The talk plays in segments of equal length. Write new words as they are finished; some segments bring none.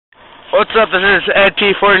What's up? This is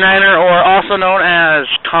ep5, or also known as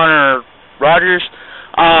Connor Rogers.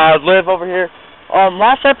 Live over here.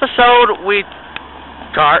 Last episode we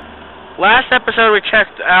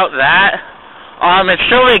checked out that. It's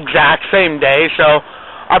still the exact same day, so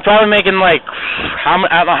I'm probably making like I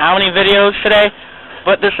don't know how many videos today,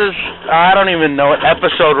 but this is I don't even know what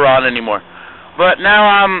episode we're on anymore. But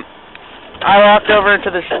now I walked over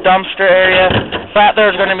into this dumpster area. Thought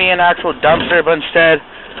there was going to be an actual dumpster, but instead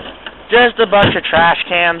just a bunch of trash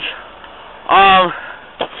cans.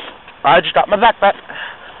 I just got my backpack.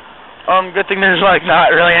 Good thing there's like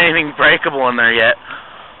not really anything breakable in there yet.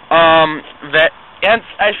 I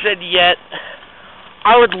said yet.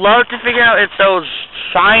 I would love to figure out if those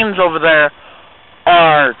signs over there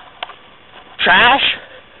are trash,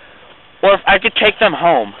 or if I could take them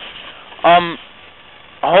home.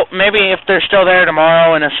 Maybe if they're still there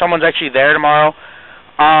tomorrow, and if someone's actually there tomorrow,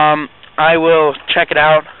 I will check it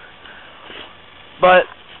out. But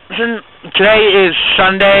today is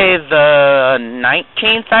Sunday the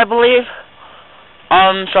 19th, I believe.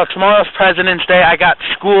 So tomorrow's President's Day. I got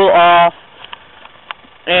school off,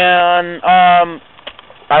 and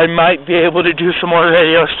I might be able to do some more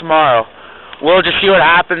videos tomorrow. We'll just see what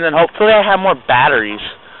happens, and hopefully I have more batteries,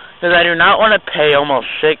 because I do not want to pay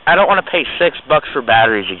I don't want to pay $6 for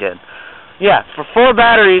batteries again. Yeah, for 4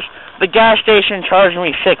 batteries, the gas station charged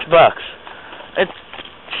me $6.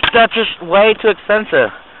 That's just way too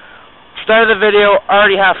expensive. Start of the video,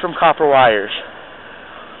 already have some copper wires.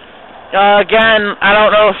 Again, I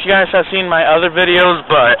don't know if you guys have seen my other videos,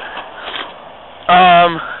 but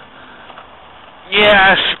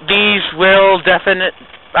yes, these will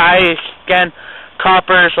again,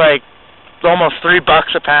 copper's like almost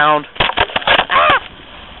 $3 a pound.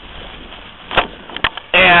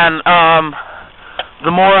 And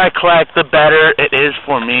the more I collect, the better it is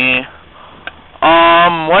for me.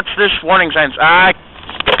 What's this warning signs?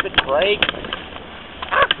 Stupid brake.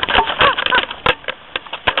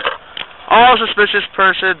 All suspicious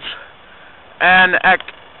persons and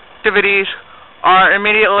activities are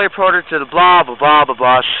immediately reported to the blah blah blah blah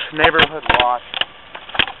blah neighborhood watch.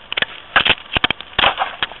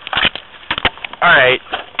 Alright,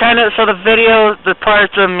 so the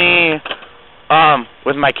parts of me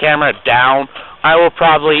with my camera down, I will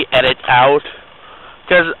probably edit out,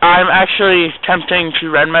 because I'm actually attempting to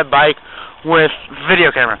ride my bike with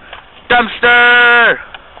video camera. Dumpster!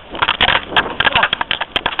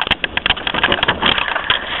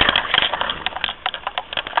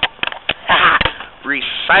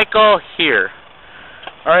 Recycle here.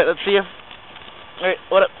 Alright, let's see if... Wait,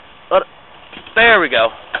 what up? There we go.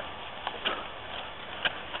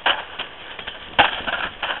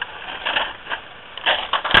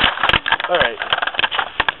 Alright.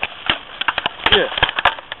 Yeah.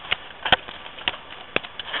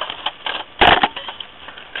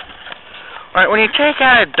 Alright, when you take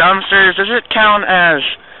out dumpsters, does it count as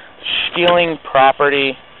stealing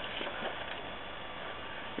property?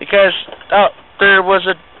 Because, there was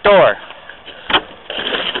a door.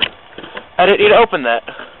 I didn't need to open that.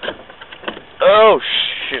 Oh,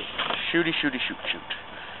 shoot. Shooty, shoot.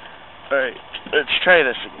 Alright, let's try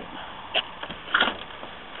this again.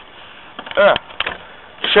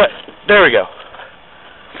 Shut. There we go.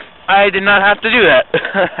 I did not have to do that.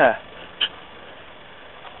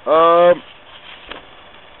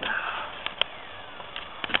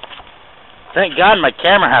 Thank God my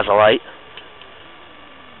camera has a light.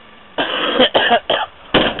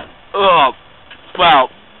 Oh, wow.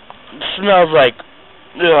 It smells like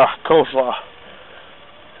coleslaw.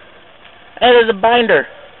 And there's a binder.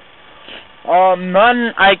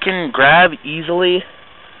 None I can grab easily,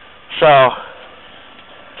 so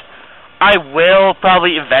I will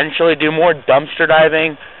probably eventually do more dumpster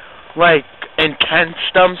diving, like intense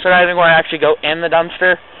dumpster diving where I actually go in the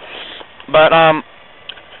dumpster. But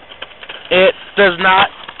it does not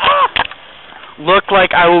look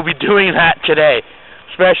like I will be doing that today,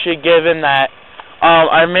 especially given that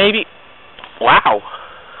wow,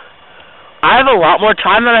 I have a lot more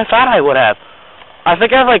time than I thought I would have. I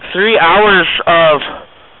think I have like 3 hours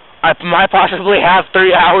I might possibly have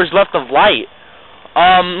 3 hours left of light.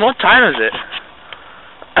 What time is it?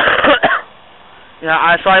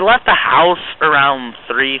 Yeah, so I left the house around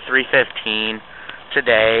 3:15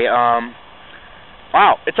 today.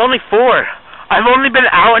 Wow, it's only 4. I've only been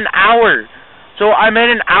out an hour, so I made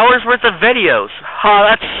an hour's worth of videos. Oh,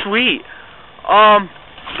 that's sweet.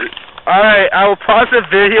 Alright, I will pause the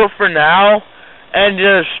video for now and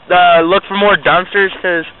just look for more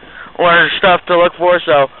dumpsters or stuff to look for.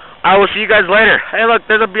 So I will see you guys later. Hey, look,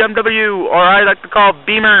 there's a BMW, or I like to call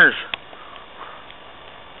Beamers.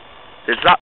 It's not